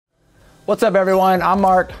What's up everyone, I'm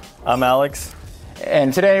Mark. I'm Alex.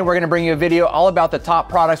 And today we're going to bring you a video all about the top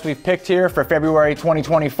products we've picked here for February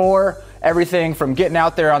 2024. Everything from getting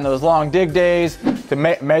out there on those long dig days, to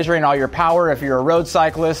measuring all your power if you're a road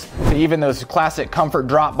cyclist, to even those classic comfort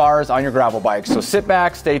drop bars on your gravel bikes. So sit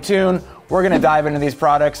back, stay tuned. We're going to dive into these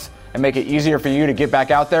products and make it easier for you to get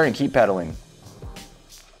back out there and keep pedaling.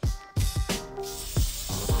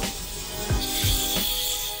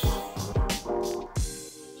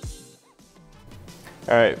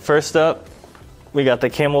 All right, first up, we got the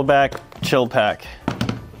Camelbak Chillpack.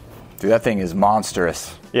 Dude, that thing is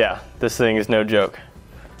monstrous. Yeah, this thing is no joke.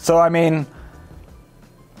 So, I mean,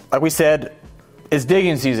 like we said, it's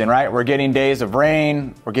digging season, right? We're getting days of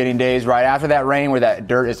rain. We're getting days right after that rain where that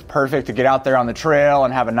dirt is perfect to get out there on the trail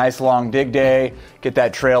and have a nice long dig day, get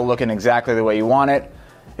that trail looking exactly the way you want it.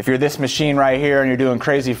 If you're this machine right here and you're doing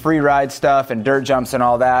crazy free ride stuff and dirt jumps and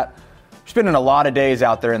all that, you're spending a lot of days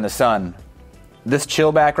out there in the sun. This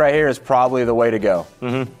Chillpack right here is probably the way to go.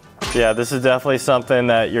 Yeah, this is definitely something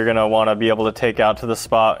that you're gonna wanna be able to take out to the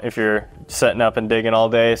spot if you're setting up and digging all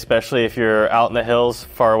day, especially if you're out in the hills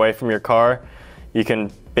far away from your car. You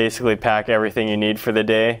can basically pack everything you need for the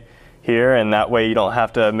day here, and that way you don't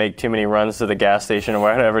have to make too many runs to the gas station or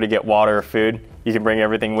whatever to get water or food. You can bring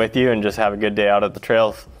everything with you and just have a good day out at the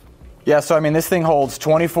trails. Yeah, so I mean, this thing holds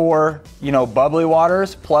 24, bubbly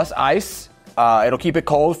waters plus ice. It'll keep it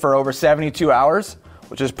cold for over 72 hours,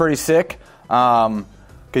 which is pretty sick.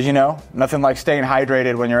 Because, nothing like staying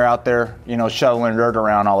hydrated when you're out there, shoveling dirt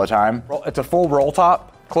around all the time. It's a full roll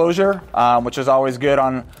top closure, which is always good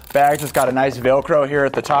on bags. It's got a nice Velcro here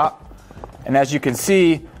at the top. And as you can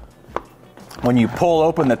see, when you pull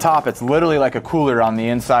open the top, it's literally like a cooler on the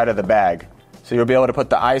inside of the bag. So you'll be able to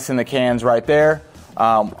put the ice in the cans right there.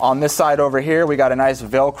 On this side over here, we got a nice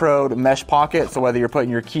Velcroed mesh pocket. So whether you're putting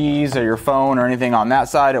your keys or your phone or anything on that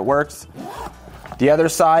side, it works. The other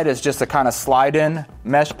side is just a kind of slide-in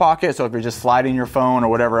mesh pocket. So if you're just sliding your phone or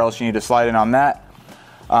whatever else you need to slide in on that.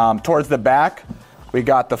 Towards the back, we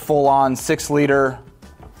got the full-on 6-liter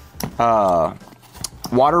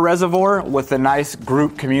water reservoir with a nice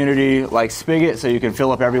group community like spigot, so you can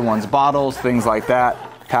fill up everyone's bottles, things like that,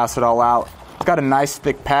 pass it all out. It's got a nice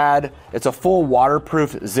thick pad. It's a full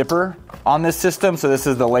waterproof zipper on this system, so this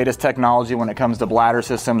is the latest technology when it comes to bladder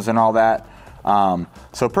systems and all that.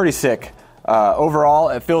 So pretty sick. Overall,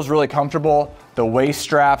 it feels really comfortable. The waist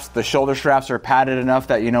straps, the shoulder straps are padded enough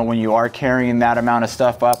that, when you are carrying that amount of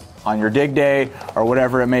stuff up on your dig day or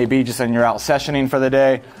whatever it may be, just when you're out sessioning for the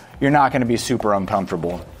day, you're not going to be super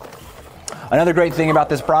uncomfortable. Another great thing about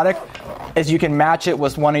this product is you can match it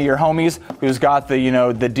with one of your homies who's got the,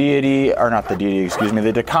 the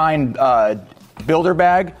Dakine builder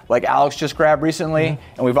bag like Alex just grabbed recently.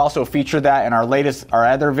 And we've also featured that in our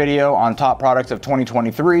other video on top products of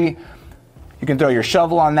 2023. You can throw your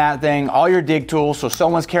shovel on that thing, all your dig tools. So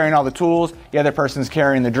someone's carrying all the tools, the other person's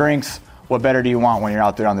carrying the drinks. What better do you want when you're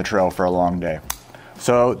out there on the trail for a long day?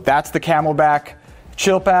 So that's the Camelbak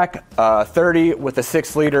Chillpack 30 with a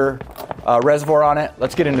 6-liter reservoir on it.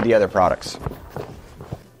 Let's get into the other products.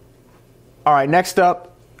 All right, next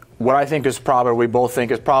up, what I think is probably, we both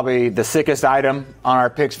think is probably the sickest item on our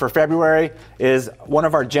picks for February is one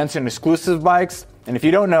of our Jenson exclusive bikes. And if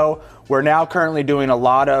you don't know, we're now currently doing a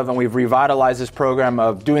lot of, and we've revitalized this program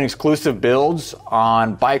of doing exclusive builds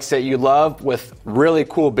on bikes that you love with really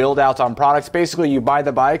cool build outs on products. Basically, you buy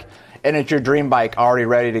the bike and it's your dream bike already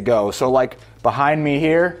ready to go. So like behind me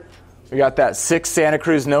here, we got that 6 Santa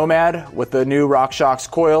Cruz Nomad with the new RockShox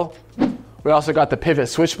coil. We also got the Pivot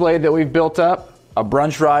Switchblade that we've built up, a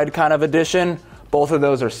brunch ride kind of edition. Both of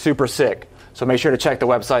those are super sick. So make sure to check the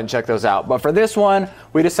website and check those out. But for this one,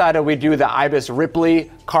 we decided we'd do the Ibis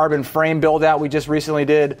Ripley carbon frame build out we just recently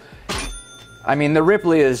did. I mean, the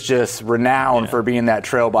Ripley is just renowned for being that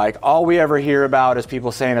trail bike. All we ever hear about is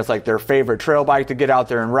people saying it's like their favorite trail bike to get out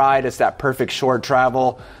there and ride. It's that perfect short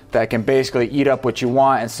travel that can basically eat up what you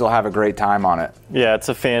want and still have a great time on it. Yeah, it's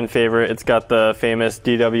a fan favorite. It's got the famous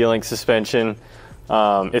DW Link suspension.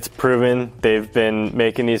 It's proven. They've been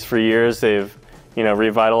making these for years. They've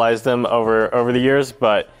revitalized them over the years,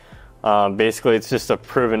 but basically it's just a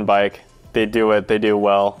proven bike. They do it, they do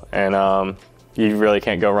well, and you really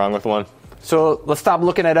can't go wrong with one. So let's stop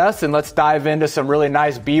looking at us and let's dive into some really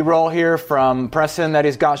nice B-roll here from Preston that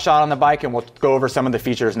he's got shot on the bike, and we'll go over some of the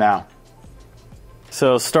features now.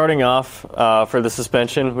 So starting off for the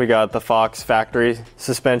suspension, we got the Fox factory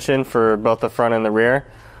suspension for both the front and the rear.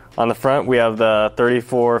 On the front, we have the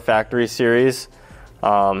 34 factory series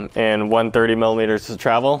and 130 millimeters of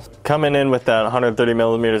travel. Coming in with that 130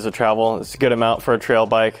 millimeters of travel, it's a good amount for a trail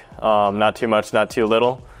bike. Not too much, not too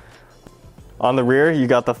little. On the rear, you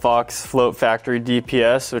got the Fox Float Factory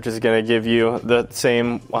DPS, which is going to give you the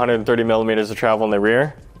same 130 millimeters of travel in the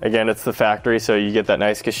rear. Again, it's the factory, so you get that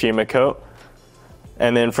nice Kashima coat.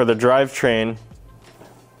 And then for the drivetrain,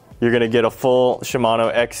 you're going to get a full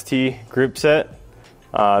Shimano XT group set.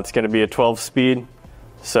 It's going to be a 12-speed,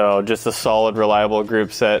 so just a solid, reliable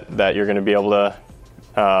group set that you're going to be able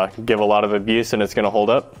to give a lot of abuse, and it's going to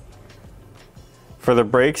hold up. For the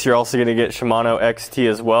brakes, you're also going to get Shimano XT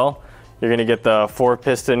as well. You're going to get the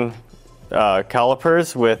 4-piston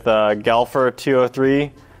calipers with Galfer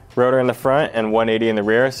 203 rotor in the front and 180 in the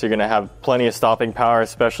rear, so you're going to have plenty of stopping power,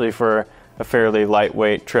 especially for a fairly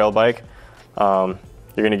lightweight trail bike. You're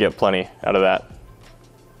going to get plenty out of that.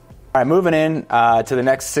 All right, moving in to the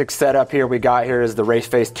next 6 setup here we got here is the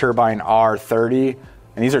Raceface Turbine R30.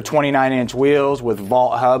 And these are 29-inch wheels with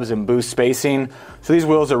vault hubs and boost spacing. So these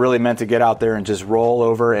wheels are really meant to get out there and just roll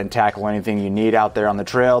over and tackle anything you need out there on the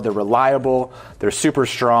trail. They're reliable, they're super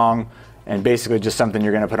strong, and basically just something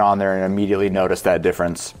you're going to put on there and immediately notice that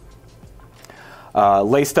difference.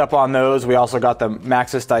 Laced up on those, we also got the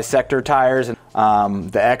Maxxis Dissector tires, the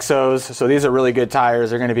Exos. So these are really good tires.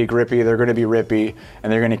 They're going to be grippy, they're going to be rippy,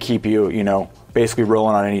 and they're going to keep you, basically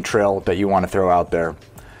rolling on any trail that you want to throw out there.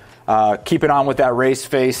 Keeping on with that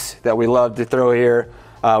Raceface that we love to throw here,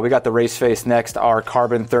 we got the Raceface Next R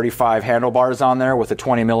Carbon 35 handlebars on there with a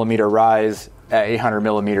 20 millimeter rise at 800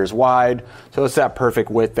 millimeters wide. So it's that perfect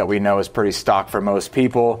width that we know is pretty stock for most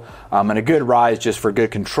people. And a good rise just for good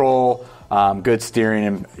control, good steering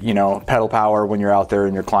and pedal power when you're out there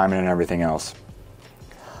and you're climbing and everything else.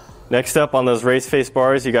 Next up on those Raceface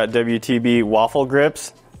bars, you got WTB waffle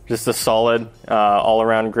grips, just a solid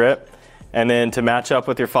all-around grip. And then to match up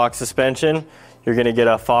with your Fox suspension, you're going to get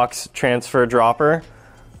a Fox transfer dropper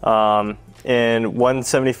in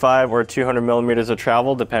 175 or 200 millimeters of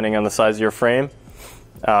travel, depending on the size of your frame.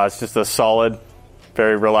 It's just a solid,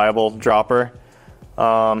 very reliable dropper.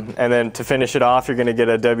 And then to finish it off, you're going to get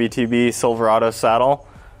a WTB Silverado saddle.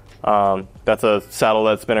 That's a saddle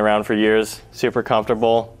that's been around for years, super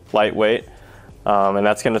comfortable, lightweight, and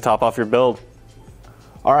that's going to top off your build.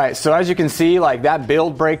 All right, so as you can see, that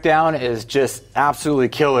build breakdown is just absolutely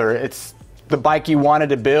killer. It's the bike you wanted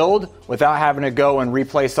to build without having to go and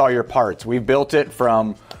replace all your parts. We built it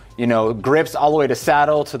from, grips all the way to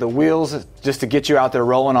saddle to the wheels just to get you out there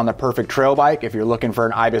rolling on the perfect trail bike if you're looking for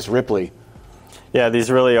an Ibis Ripley. Yeah,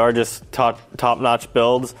 these really are just top-notch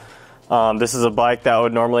builds. This is a bike that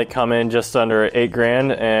would normally come in just under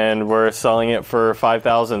 $8,000, and we're selling it for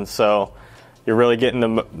 $5,000. So you're really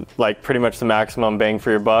getting pretty much the maximum bang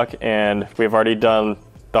for your buck, and we've already done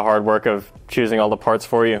the hard work of choosing all the parts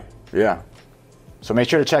for you. Yeah. So make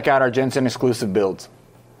sure to check out our Jenson exclusive builds.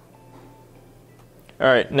 All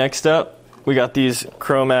right, next up, we got these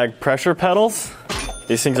Chromag pressure pedals.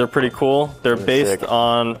 These things are pretty cool. They're based sick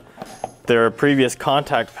on their previous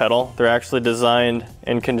contact pedal. They're actually designed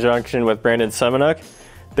in conjunction with Brandon Semenuk.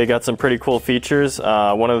 They got some pretty cool features.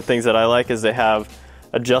 One of the things that I like is they have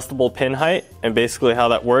adjustable pin height, and basically how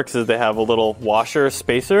that works is they have a little washer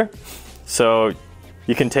spacer, so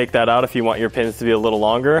you can take that out if you want your pins to be a little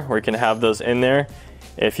longer, or you can have those in there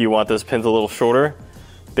if you want those pins a little shorter.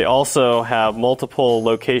 They also have multiple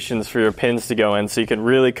locations for your pins to go in, so you can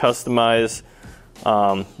really customize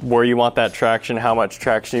where you want that traction, how much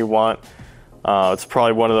traction you want. It's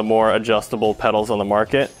probably one of the more adjustable pedals on the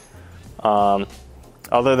market.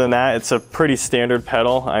 Other than that, it's a pretty standard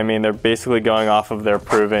pedal. I mean, they're basically going off of their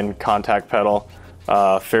proven contact pedal.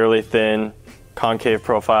 Fairly thin, concave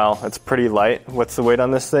profile. It's pretty light. What's the weight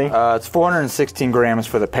on this thing? It's 416 grams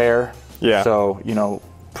for the pair. Yeah. So,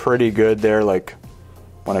 pretty good there.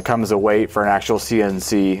 When it comes to weight for an actual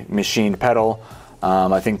CNC machined pedal,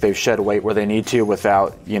 I think they've shed weight where they need to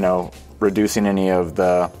without, reducing any of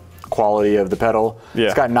the quality of the pedal. Yeah.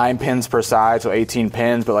 It's got 9 pins per side, so 18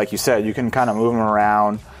 pins, but like you said, you can kind of move them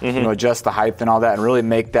around, adjust the height and all that, and really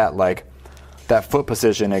make that that foot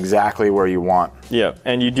position exactly where you want. Yeah,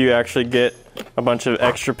 and you do actually get a bunch of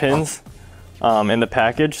extra pins in the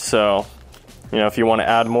package, so if you want to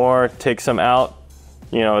add more, take some out,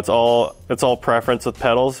 it's all preference with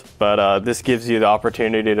pedals, but this gives you the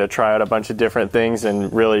opportunity to try out a bunch of different things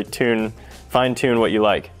and really fine-tune what you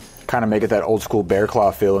like. Kind of make it that old school bear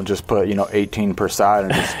claw feel and just put 18 per side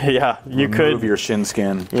and just yeah, you remove your shin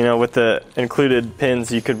skin. With the included pins,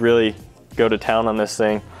 you could really go to town on this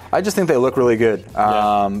thing. I just think they look really good.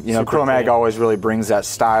 Chromag always really brings that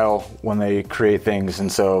style when they create things, and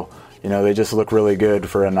so they just look really good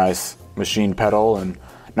for a nice machined pedal and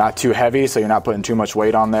not too heavy, so you're not putting too much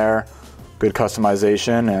weight on there. Good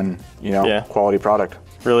customization and quality product.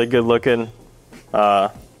 Really good looking,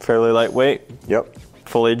 fairly lightweight. Yep.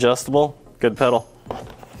 Fully adjustable. good pedal.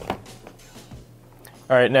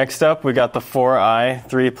 All right, next up we got the 4i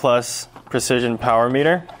 3+ precision power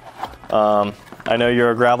meter. I know you're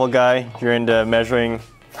a gravel guy. You're into measuring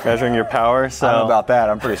your power. So I don't know about that.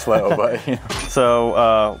 I'm pretty slow, but. You know.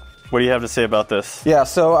 So what do you have to say about this? Yeah.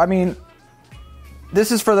 So I mean,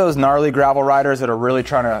 this is for those gnarly gravel riders that are really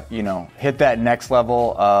trying to, you know, hit that next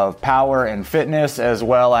level of power and fitness, as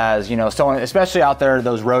well as, you know, someone, especially out there,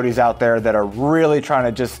 those roadies out there that are really trying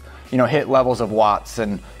to just, you know, hit levels of watts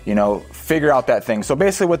and, you know, figure out that thing. So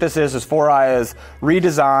basically what this is 4i is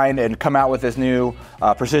redesigned and come out with this new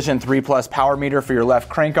precision 3+ power meter for your left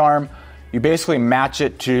crank arm. You basically match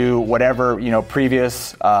it to whatever, you know,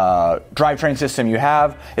 previous drivetrain system you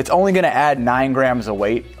have. It's only going to add 9 grams of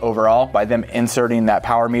weight overall by them inserting that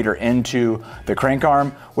power meter into the crank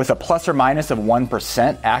arm with a plus or minus of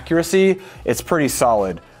 1% accuracy. It's pretty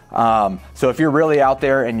solid. So if you're really out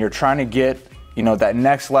there and you're trying to get, you know, that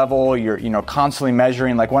next level, you're, you know, constantly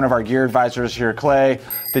measuring, like one of our gear advisors here, Clay,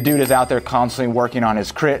 the dude is out there constantly working on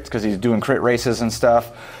his crits because he's doing crit races and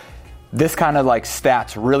stuff. This kind of like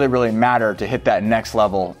stats really, really matter to hit that next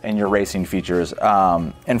level in your racing features.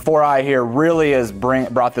 And 4i here really has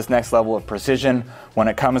brought this next level of precision when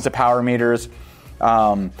it comes to power meters.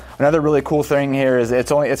 Another really cool thing here is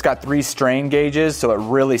it's got 3 strain gauges, so it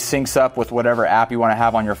really syncs up with whatever app you want to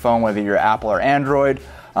have on your phone, whether you're Apple or Android,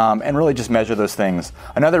 and really just measure those things.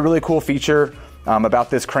 Another really cool feature about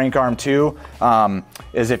this crank arm too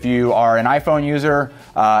is if you are an iPhone user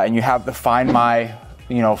and you have the Find My,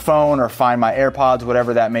 you know, phone or Find My AirPods,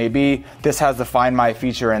 whatever that may be, this has the Find My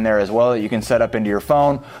feature in there as well that you can set up into your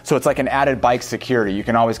phone. So it's like an added bike security. You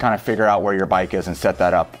can always kind of figure out where your bike is and set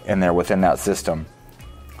that up in there within that system.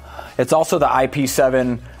 It's also the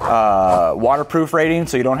IP7 waterproof rating,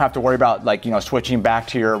 so you don't have to worry about, like, you know, switching back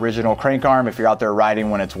to your original crank arm if you're out there riding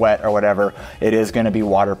when it's wet or whatever. It is going to be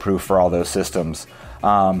waterproof for all those systems.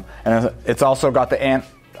 And it's also got the ANT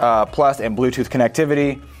Plus and Bluetooth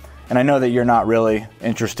connectivity. And I know that you're not really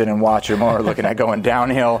interested in watch, you're more looking at going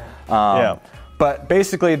downhill. Yeah. But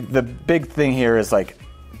basically the big thing here is like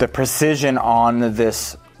the precision on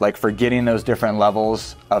this, like for getting those different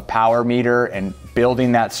levels of power meter and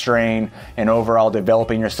building that strain and overall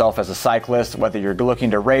developing yourself as a cyclist, whether you're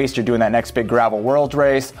looking to race, you're doing that next big gravel world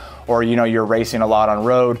race, or, you know, you're racing a lot on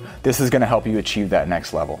road, this is going to help you achieve that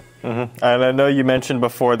next level. Mm-hmm. And I know you mentioned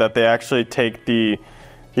before that they actually take the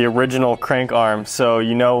original crank arm, so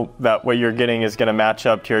you know that what you're getting is going to match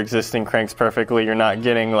up to your existing cranks perfectly. You're not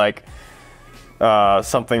getting like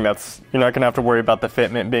something that's, you're not going to have to worry about the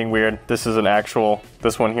fitment being weird. This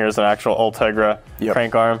one here is an actual Ultegra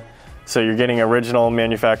crank arm. So you're getting original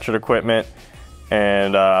manufactured equipment,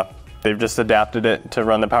 and they've just adapted it to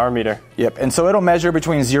run the power meter. Yep, and so it'll measure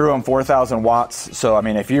between 0 and 4,000 watts. So, I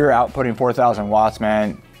mean, if you're outputting 4,000 watts,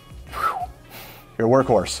 man, you're a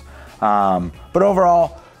workhorse. But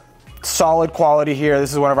overall, solid quality here.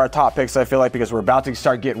 This is one of our top picks, I feel like, because we're about to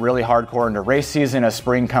start getting really hardcore into race season as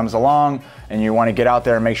spring comes along, and you want to get out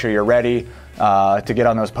there and make sure you're ready to get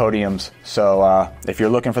on those podiums. So if you're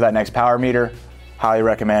looking for that next power meter, highly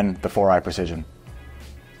recommend the 4i Precision.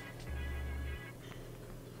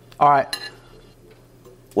 All right,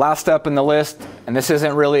 last up in the list, and this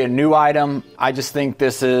isn't really a new item. I just think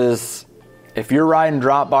this is, if you're riding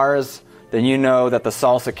drop bars, then you know that the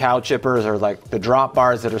Salsa Cowchippers are like the drop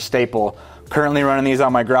bars that are staple. Currently running these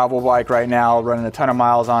on my gravel bike right now, running a ton of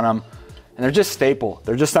miles on them, and they're just staple.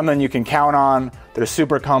 They're just something you can count on. They're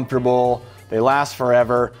super comfortable. They last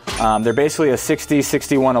forever. They're basically a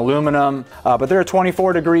 60-61 aluminum, but they're a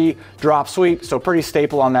 24-degree drop sweep, so pretty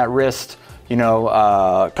staple on that wrist, you know,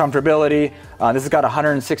 comfortability. This has got a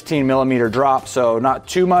 116 millimeter drop, so not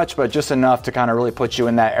too much, but just enough to kind of really put you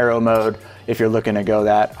in that aero mode if you're looking to go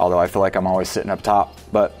that, although I feel like I'm always sitting up top.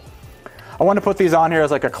 But I want to put these on here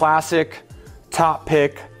as like a classic top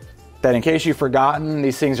pick that, in case you've forgotten,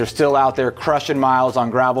 these things are still out there crushing miles on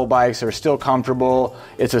gravel bikes. They're still comfortable.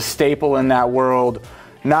 It's a staple in that world.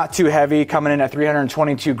 Not too heavy, coming in at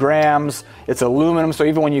 322 grams. It's aluminum, so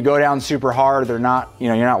even when you go down super hard, they're not, you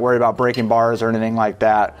know, you're not worried about breaking bars or anything like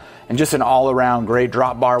that. And just an all-around great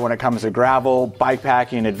drop bar when it comes to gravel, bike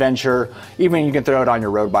packing, adventure. Even you can throw it on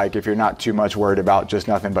your road bike if you're not too much worried about just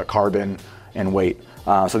nothing but carbon and weight.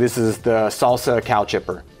 So this is the Salsa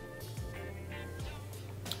Cowchipper.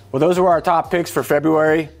 Well, those were our top picks for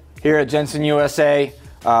February here at Jenson USA.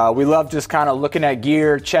 We love just kind of looking at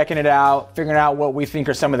gear, checking it out, figuring out what we think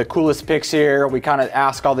are some of the coolest picks here. We kind of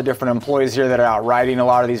ask all the different employees here that are out riding a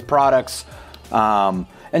lot of these products, and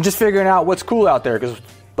just figuring out what's cool out there, because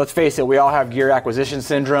let's face it, we all have gear acquisition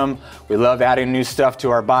syndrome. We love adding new stuff to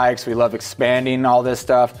our bikes. We love expanding all this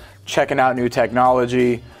stuff, checking out new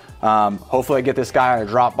technology. Hopefully I get this guy on a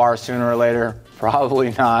drop bar sooner or later.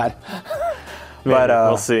 Probably not. But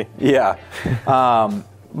we'll see. Yeah.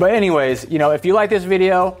 But anyways, you know, if you like this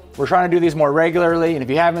video, we're trying to do these more regularly. And if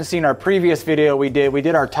you haven't seen our previous video we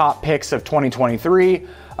did our top picks of 2023.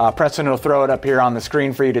 Preston will throw it up here on the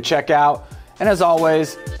screen for you to check out. And as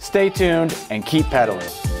always, stay tuned and keep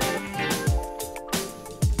pedaling.